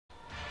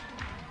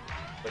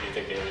What do you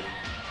think, David?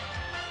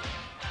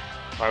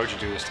 Why would you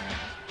do this to me?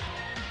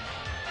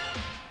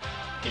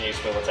 Can you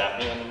explain what's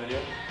happening on the video?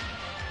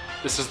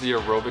 This is the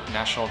aerobic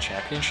national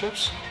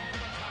championships.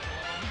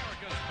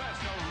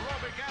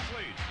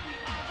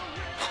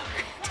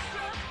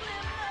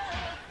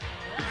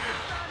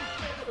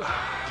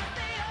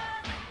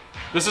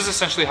 This is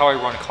essentially how I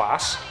run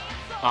class.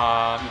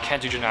 You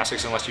can't do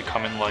gymnastics unless you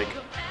come in like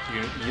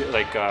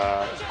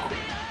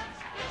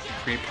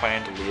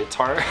pre-planned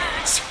leotard.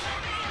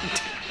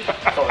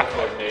 Color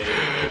coordinated.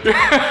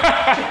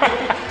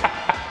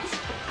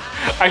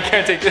 I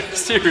can't take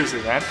this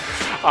seriously, man.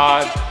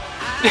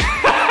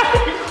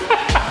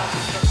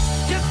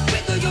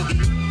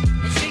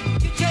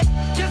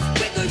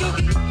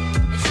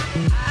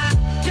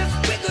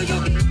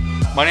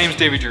 My name is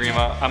David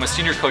Urima. I'm a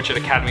senior coach at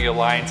Academy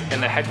Alliance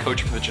and the head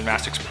coach for the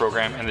gymnastics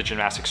program and the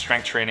gymnastics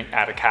strength training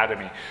at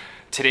Academy.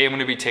 Today I'm going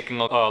to be taking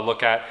a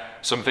look at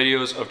some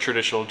videos of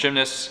traditional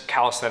gymnasts,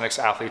 calisthenics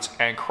athletes,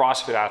 and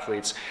CrossFit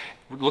athletes,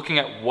 looking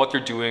at what they're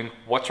doing,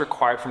 what's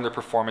required from their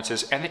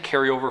performances, and the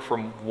carryover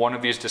from one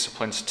of these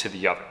disciplines to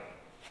the other.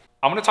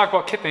 I'm going to talk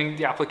about kipping,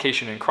 the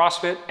application in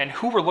CrossFit, and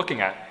who we're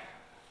looking at.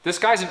 This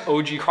guy's an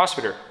OG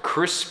CrossFitter,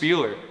 Chris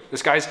Spieler.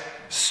 This guy's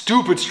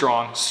stupid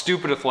strong,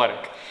 stupid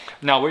athletic.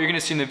 Now, what you're going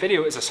to see in the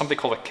video is something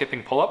called a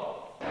kipping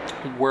pull-up,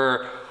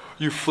 where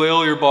you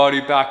flail your body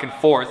back and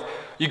forth.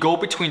 You go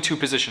between two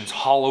positions,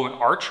 hollow and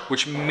arch,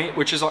 which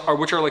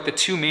are like the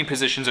two main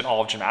positions in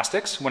all of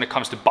gymnastics when it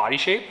comes to body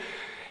shape.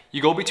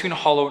 You go between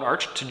hollow and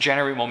arch to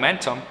generate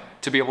momentum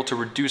to be able to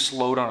reduce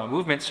load on a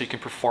movement so you can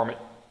perform it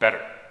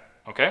better,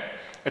 okay?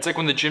 It's like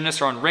when the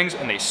gymnasts are on rings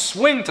and they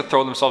swing to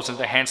throw themselves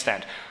into the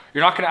handstand.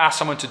 You're not gonna ask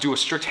someone to do a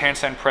strict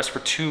handstand press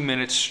for 2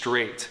 minutes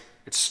straight.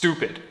 It's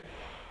stupid,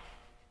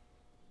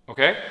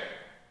 okay?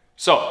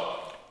 So,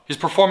 he's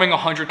performing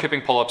 100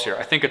 kipping pull-ups here.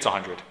 I think it's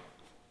 100.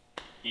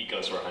 He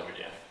goes for 100,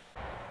 yeah.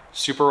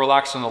 Super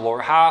relaxed in the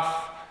lower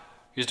half.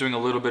 He's doing a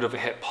little bit of a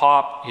hip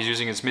pop. He's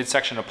using his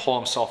midsection to pull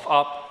himself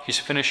up. He's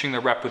finishing the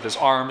rep with his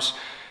arms.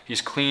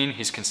 He's clean,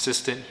 he's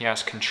consistent. He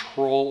has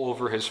control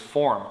over his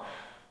form.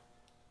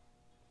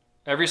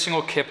 Every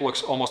single kip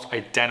looks almost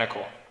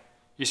identical.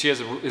 You see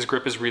his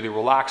grip is really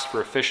relaxed for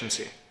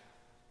efficiency.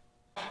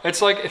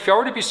 It's like, if I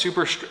were to be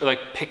super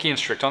picky and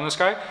strict on this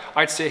guy,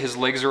 I'd say his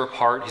legs are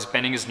apart, he's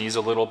bending his knees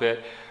a little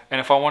bit. And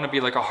if I want to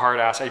be like a hard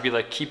ass, I'd be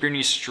like, keep your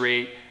knees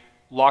straight,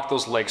 lock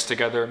those legs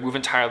together, move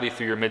entirely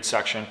through your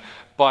midsection.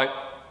 But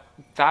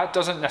that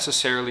doesn't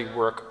necessarily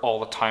work all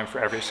the time for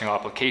every single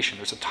application.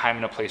 There's a time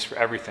and a place for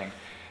everything.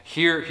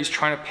 Here, he's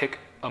trying to pick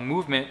a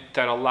movement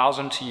that allows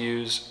him to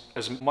use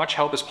as much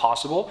help as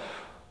possible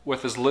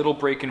with as little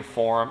break in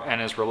form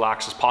and as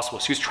relaxed as possible.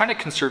 So he's trying to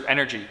conserve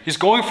energy. He's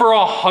going for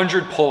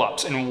 100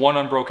 pull-ups in one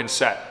unbroken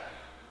set.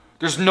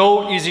 There's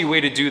no easy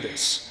way to do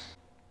this.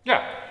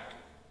 Yeah,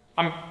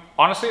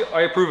 honestly,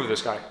 I approve of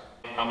this guy.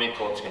 How many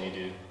pull-ups can you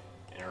do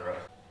in a row?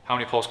 How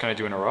many pull-ups can I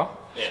do in a row?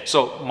 Yeah.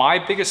 So my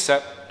biggest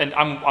set, and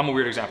I'm a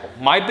weird example,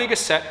 my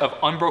biggest set of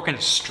unbroken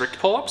strict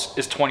pull-ups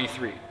is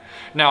 23.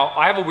 Now,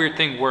 I have a weird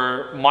thing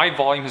where my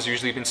volume has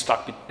usually been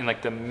stuck in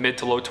like the mid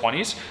to low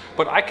 20s,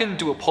 but I can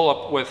do a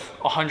pull-up with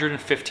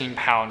 115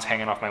 pounds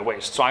hanging off my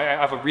waist. So I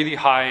have a really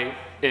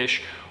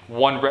high-ish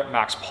 1 rep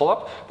max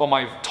pull-up, but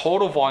my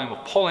total volume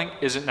of pulling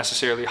isn't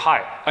necessarily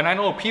high. And I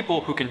know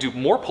people who can do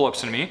more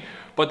pull-ups than me,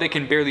 but they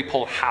can barely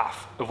pull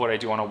half of what I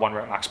do on a 1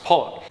 rep max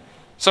pull-up.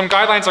 Some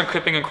guidelines on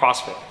kipping and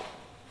CrossFit.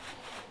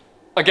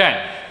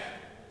 Again,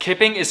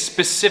 kipping is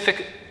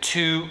specific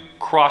to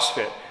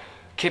CrossFit.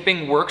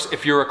 Kipping works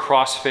if you're a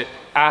CrossFit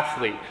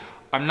athlete.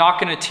 I'm not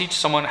going to teach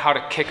someone how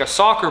to kick a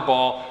soccer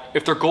ball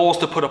if their goal is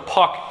to put a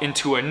puck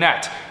into a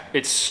net.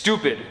 It's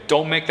stupid.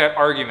 Don't make that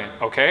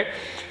argument, okay?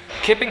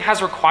 Kipping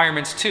has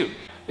requirements too.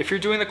 If you're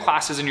doing the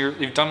classes and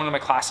you've done one of my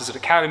classes at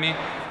Academy,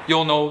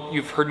 you'll know,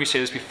 you've heard me say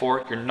this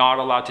before, you're not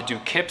allowed to do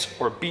kips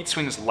or beat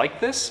swings like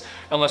this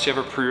unless you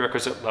have a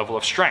prerequisite level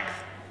of strength.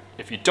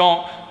 If you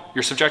don't,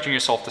 you're subjecting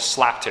yourself to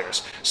slap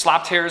tears.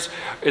 Slap tears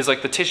is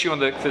like the tissue on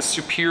the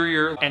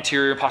superior,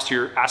 anterior, and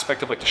posterior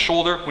aspect of like the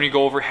shoulder when you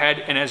go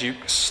overhead, and as you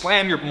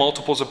slam your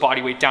multiples of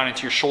body weight down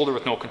into your shoulder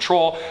with no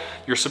control,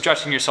 you're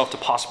subjecting yourself to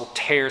possible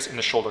tears in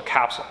the shoulder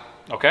capsule,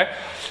 okay?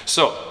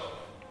 So,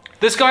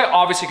 this guy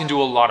obviously can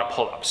do a lot of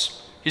pull-ups.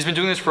 He's been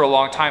doing this for a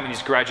long time and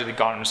he's gradually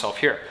gotten himself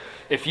here.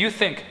 If you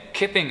think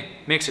kipping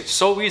makes it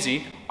so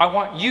easy, I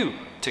want you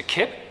to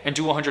kip and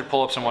do 100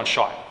 pull-ups in one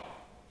shot.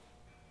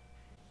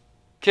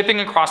 Kipping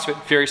and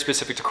CrossFit, very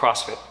specific to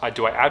CrossFit.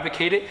 Do I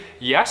advocate it?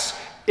 Yes,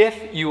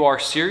 if you are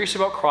serious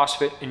about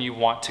CrossFit and you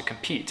want to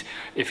compete.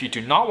 If you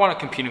do not want to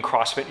compete in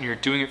CrossFit and you're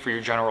doing it for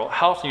your general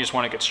health and you just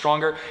want to get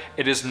stronger,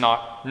 it is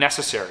not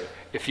necessary.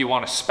 If you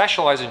want to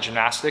specialize in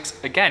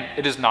gymnastics, again,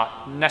 it is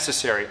not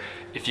necessary.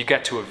 If you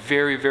get to a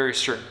very, very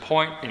certain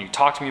point and you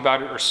talk to me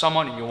about it or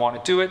someone and you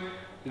want to do it,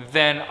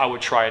 then I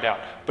would try it out.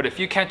 But if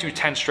you can't do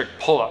 10 strict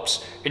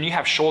pull-ups and you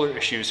have shoulder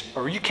issues,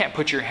 or you can't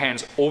put your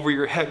hands over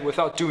your head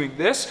without doing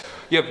this,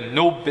 you have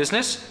no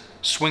business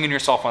swinging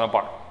yourself on a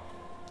bar,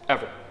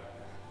 ever.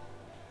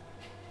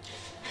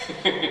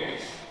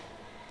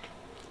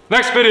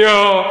 Next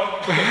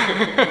video!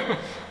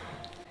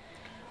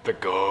 The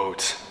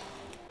GOAT.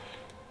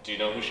 Do you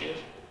know who she is?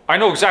 I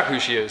know exactly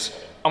who she is.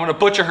 I'm gonna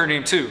butcher her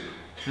name too.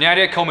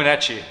 Nadia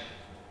Comaneci.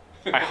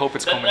 I hope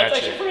it's Comaneci. That's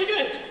actually pretty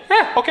good.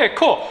 Yeah, okay,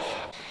 cool.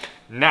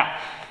 Now,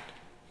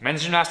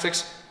 men's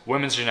gymnastics,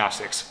 women's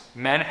gymnastics.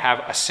 Men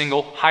have a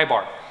single high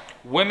bar.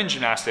 Women's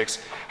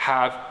gymnastics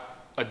have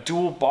a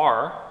dual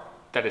bar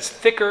that is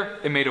thicker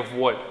and made of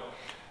wood.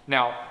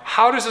 Now,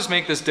 how does this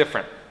make this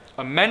different?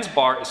 A men's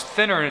bar is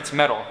thinner and it's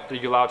metal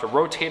that you're allowed to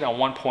rotate on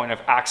one point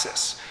of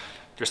axis.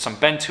 There's some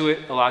bend to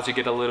it, allows you to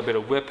get a little bit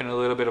of whip and a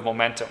little bit of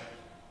momentum.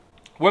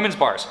 Women's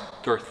bars,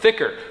 they're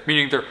thicker,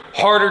 meaning they're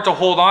harder to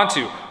hold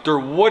onto. They're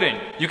wooden.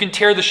 You can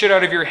tear the shit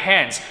out of your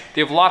hands.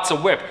 They have lots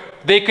of whip.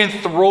 They can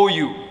throw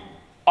you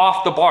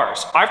off the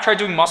bars. I've tried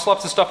doing muscle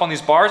ups and stuff on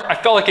these bars. I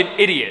felt like an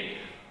idiot.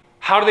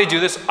 How do they do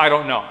this? I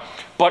don't know.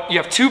 But you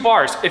have two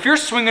bars. If you're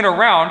swinging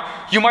around,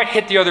 you might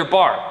hit the other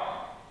bar.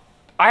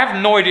 I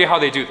have no idea how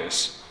they do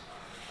this.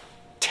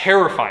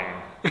 Terrifying.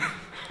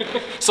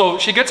 So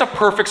she gets a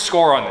perfect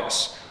score on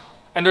this.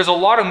 And there's a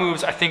lot of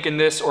moves, I think, in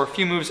this, or a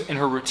few moves in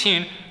her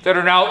routine that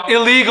are now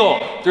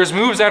illegal. There's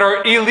moves that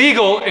are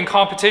illegal in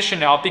competition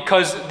now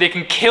because they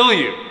can kill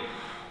you.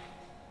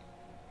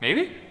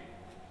 Maybe?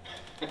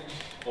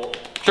 Well,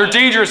 they're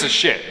dangerous as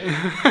shit.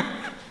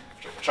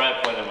 Try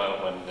and point them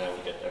out when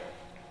we get there.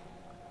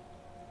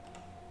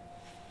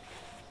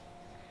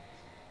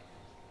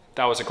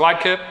 That was a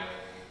glide kick.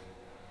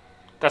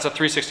 That's a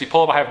 360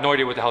 pull-up. I have no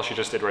idea what the hell she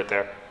just did right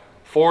there.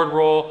 Forward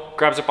roll,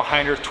 grabs it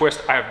behind her,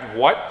 twist. I have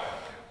what?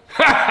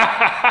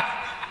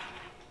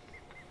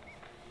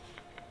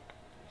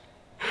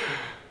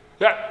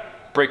 Yeah,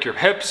 break your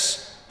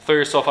hips, throw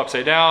yourself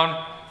upside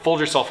down, fold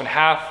yourself in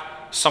half,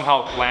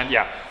 somehow land,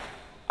 yeah.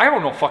 I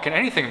don't know fucking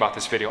anything about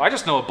this video. I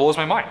just know it blows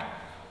my mind.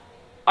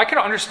 I can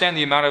understand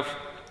the amount of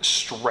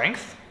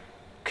strength,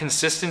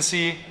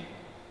 consistency,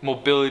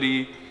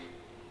 mobility,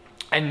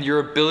 and your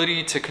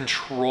ability to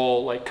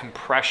control like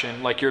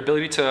compression, like your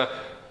ability to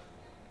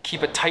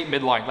keep a tight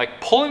midline,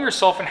 like pulling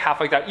yourself in half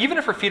like that, even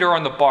if your feet are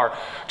on the bar,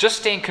 just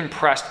staying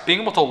compressed,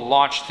 being able to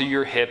launch through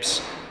your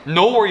hips,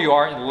 know where you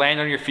are and land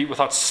on your feet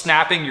without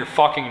snapping your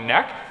fucking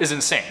neck is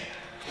insane.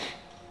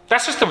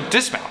 That's just a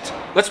dismount.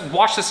 Let's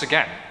watch this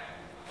again.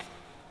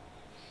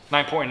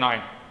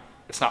 9.9.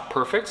 It's not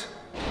perfect.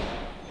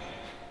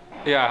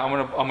 Yeah, I'm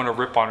gonna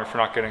rip on her for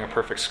not getting a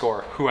perfect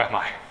score. Who am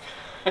I?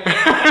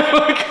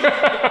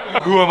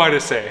 Like, who am I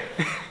to say?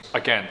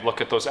 Again,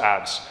 look at those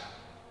abs.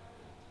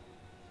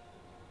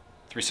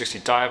 360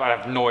 dive. I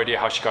have no idea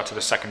how she got to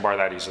the second bar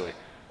that easily.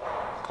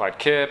 Glide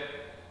kip.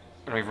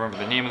 I don't even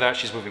remember the name of that.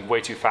 She's moving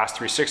way too fast.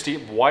 360.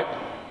 What?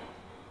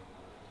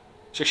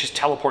 So she's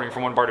teleporting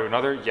from one bar to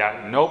another.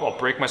 Yeah, nope. I'll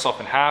break myself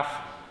in half.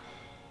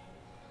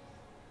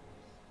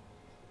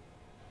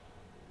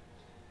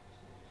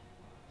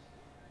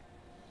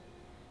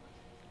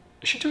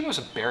 Is she doing this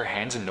with bare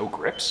hands and no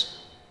grips?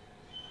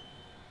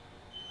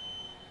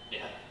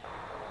 Yeah.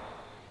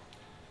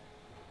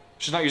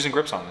 She's not using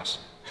grips on this.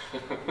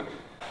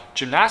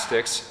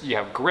 Gymnastics, you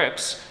have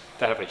grips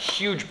that have a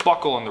huge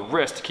buckle on the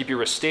wrist to keep your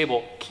wrist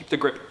stable, keep the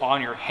grip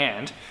on your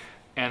hand,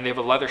 and they have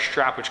a leather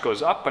strap which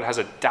goes up but has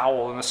a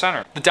dowel in the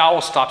center. The dowel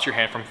stops your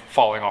hand from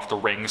falling off the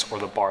rings or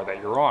the bar that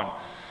you're on.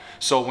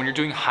 So when you're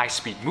doing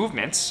high-speed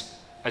movements,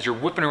 as you're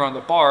whipping around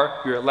the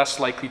bar, you're less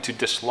likely to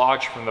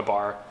dislodge from the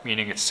bar,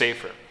 meaning it's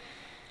safer.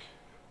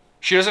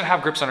 She doesn't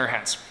have grips on her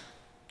hands.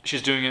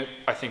 She's doing it,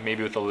 I think,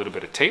 maybe with a little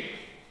bit of tape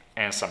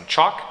and some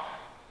chalk.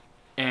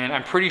 And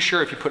I'm pretty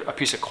sure if you put a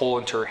piece of coal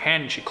into her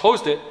hand and she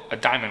closed it, a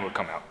diamond would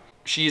come out.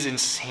 She is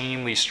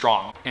insanely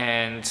strong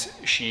and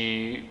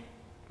she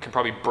can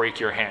probably break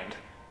your hand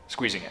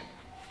squeezing it.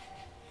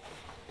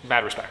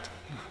 Mad respect.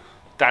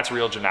 That's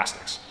real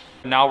gymnastics.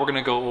 Now we're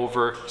gonna go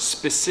over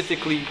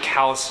specifically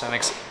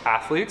calisthenics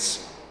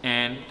athletes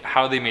and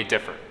how they may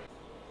differ.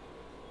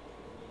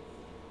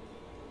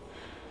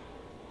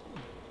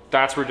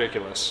 That's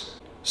ridiculous.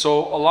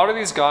 So a lot of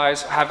these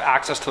guys have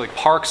access to like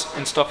parks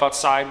and stuff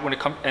outside when it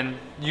comes, and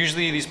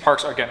usually these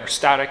parks are, again, are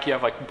static. You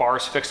have like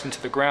bars fixed into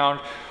the ground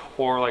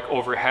or like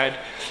overhead.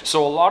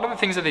 So a lot of the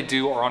things that they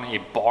do are on a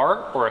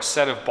bar or a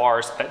set of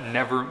bars that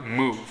never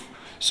move.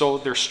 So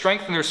their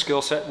strength and their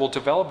skill set will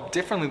develop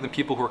differently than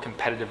people who are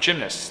competitive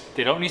gymnasts.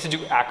 They don't need to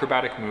do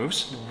acrobatic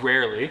moves,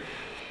 rarely.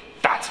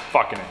 That's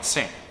fucking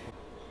insane.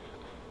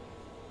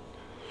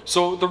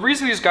 So the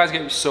reason these guys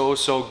get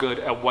so good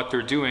at what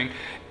they're doing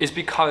is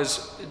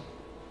because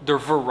their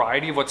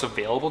variety of what's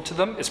available to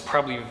them is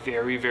probably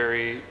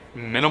very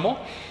minimal.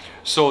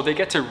 So they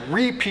get to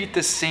repeat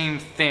the same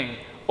thing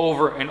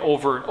over and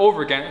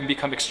over again and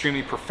become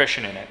extremely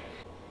proficient in it.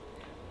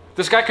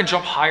 This guy can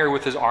jump higher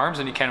with his arms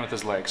than he can with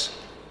his legs.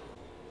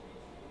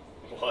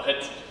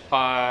 What?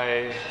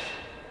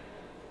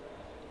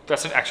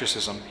 That's an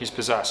exorcism. He's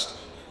possessed.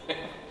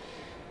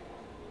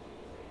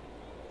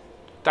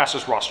 That's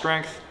just raw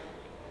strength.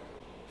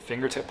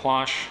 Fingertip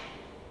planche.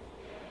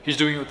 He's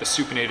doing it with the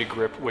supinated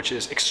grip, which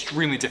is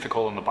extremely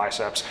difficult on the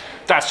biceps.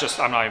 That's just,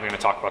 I'm not even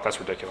gonna talk about, that's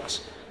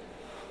ridiculous.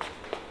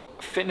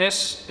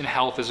 Fitness and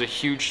health is a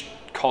huge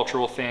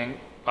cultural thing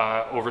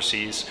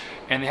overseas,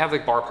 and they have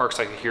like bar parks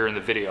like here in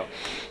the video.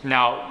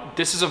 Now,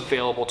 this is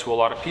available to a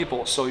lot of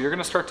people, so you're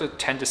gonna start to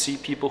tend to see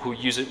people who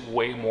use it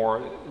way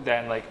more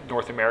than like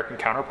North American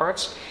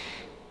counterparts.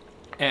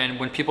 And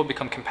when people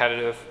become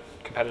competitive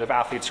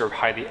athletes or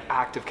highly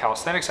active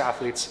calisthenics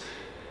athletes,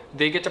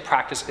 they get to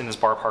practice in this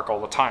bar park all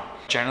the time.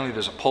 Generally,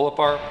 there's a pull-up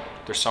bar,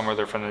 there's somewhere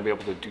there for them to be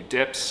able to do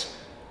dips,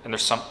 and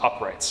there's some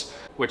uprights,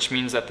 which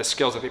means that the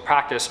skills that they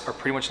practice are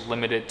pretty much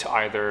limited to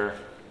either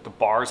the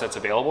bars that's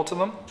available to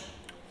them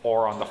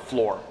or on the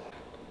floor.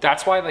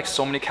 That's why like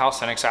so many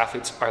calisthenics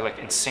athletes are like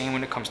insane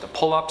when it comes to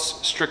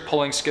pull-ups, strict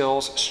pulling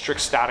skills,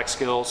 strict static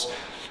skills,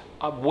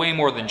 way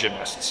more than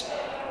gymnasts.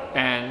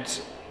 And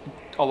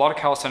a lot of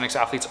calisthenics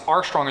athletes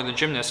are stronger than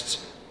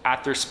gymnasts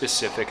at their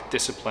specific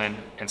discipline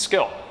and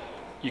skill.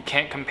 You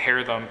can't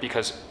compare them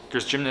because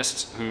there's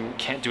gymnasts who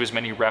can't do as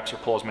many reps or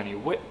pull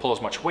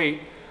as much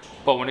weight,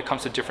 but when it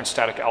comes to different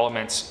static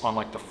elements on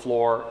like the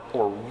floor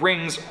or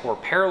rings or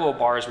parallel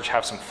bars which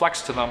have some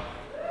flex to them,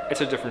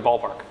 it's a different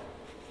ballpark.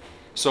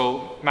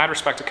 So mad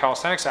respect to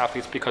calisthenics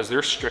athletes because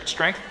their strict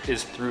strength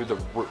is through the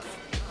roof.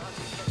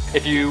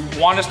 If you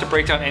want us to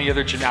break down any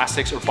other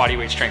gymnastics or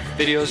bodyweight strength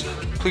videos,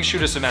 please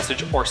shoot us a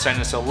message or send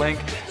us a link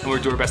and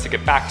we'll do our best to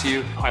get back to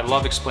you. I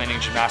love explaining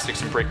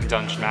gymnastics and breaking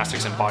down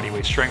gymnastics and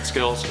bodyweight strength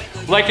skills.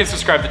 Like and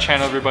subscribe to the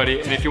channel,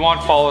 everybody. And if you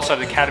want, follow us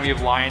at Academy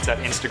of Lions at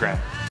Instagram.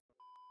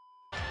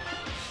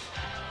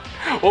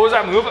 What was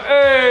that move?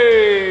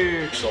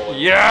 Hey!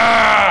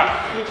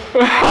 Yeah!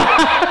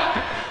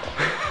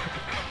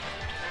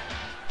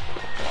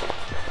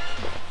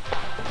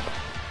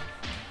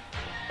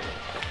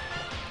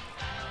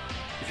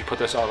 If you put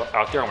this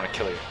out there, I'm gonna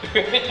kill you.